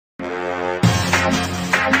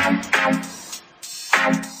In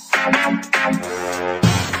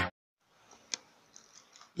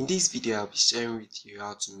this video, I'll be sharing with you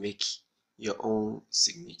how to make your own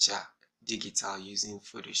signature digital using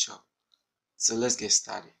Photoshop. So let's get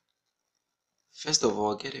started. First of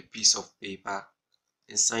all, get a piece of paper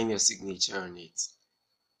and sign your signature on it.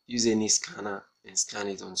 Use any scanner and scan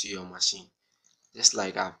it onto your machine, just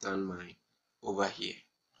like I've done mine over here.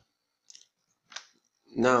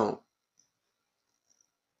 Now,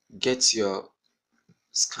 get your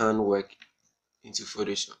scan work into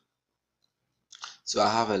Photoshop. So I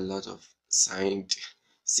have a lot of signed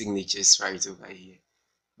signatures right over here,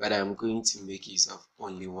 but I'm going to make use of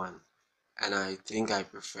only one, and I think I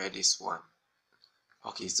prefer this one.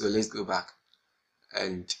 Okay, so let's go back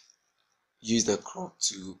and use the crop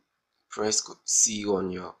to press C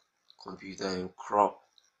on your computer and crop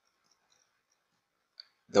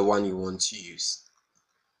the one you want to use.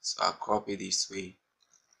 So I'll crop it this way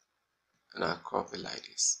and I'll crop it like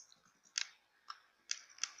this.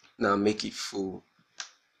 Now make it full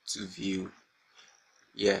to view.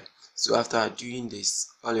 Yeah, so after doing this,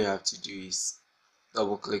 all you have to do is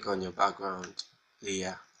double click on your background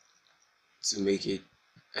layer to make it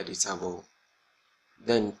editable.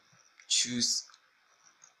 Then choose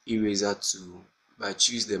eraser tool, but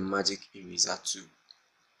choose the magic eraser tool.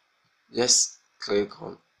 Just click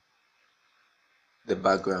on the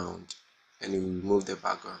background and it will remove the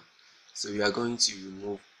background. So we are going to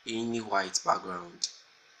remove any white background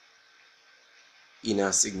in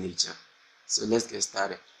our signature. So let's get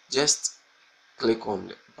started. Just click on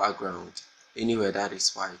the background anywhere that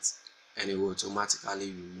is white and it will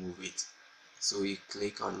automatically remove it. So you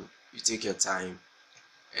take your time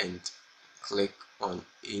and click on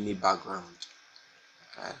any background.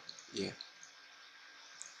 Yeah,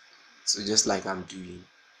 so just like I'm doing,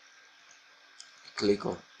 click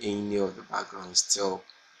on any of the backgrounds till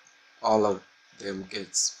all of them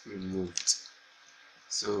gets removed.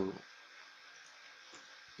 So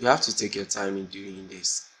you have to take your time in doing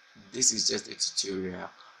this. This is just a tutorial,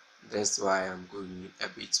 that's why I'm going a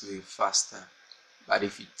bit way faster, but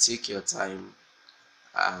if you take your time,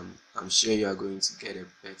 I'm sure you are going to get a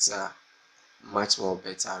better, much more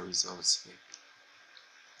better results here.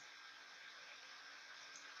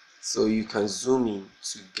 So you can zoom in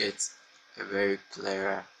to get a very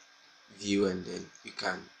clearer view, and then you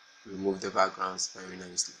can remove the backgrounds very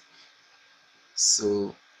nicely.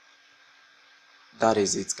 So that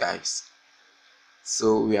is it, guys.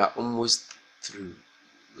 So we are almost through.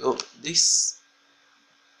 So this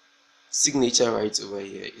signature right over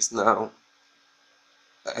here is now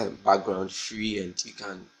background free, and you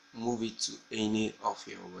can move it to any of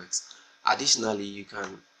your works. Additionally, you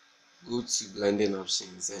can go to blending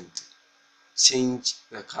options and change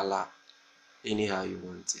the color anyhow you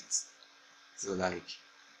want it. So like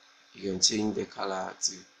you can change the color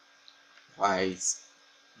to white,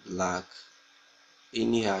 black,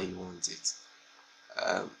 anyhow you want it.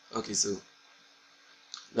 Okay, so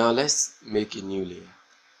now let's make a new layer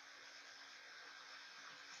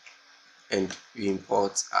and we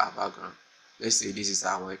import our background. Let's say this is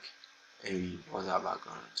our work and we import our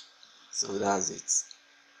background. So that's it.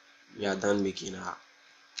 We are done making our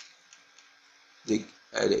we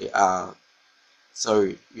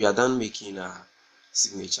are done making our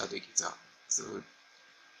signature digital. So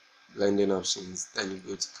blending options, then you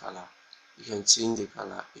go to color. You can change the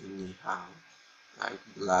color anyhow, like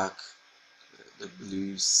black, the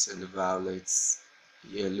blues and the violets,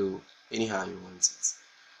 yellow, anyhow you want it.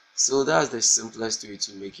 So that's the simplest way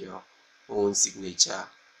to make your own signature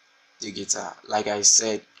digital. Like I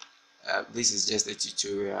said, this is just a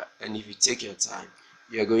tutorial, and if you take your time,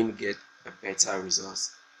 you are going to get a better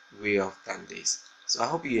results way off than this. So I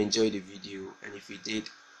hope you enjoyed the video, and if you did,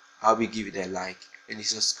 I will give it a like and you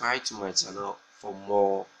subscribe to my channel for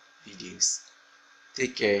more videos.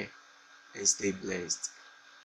 Take care and stay blessed.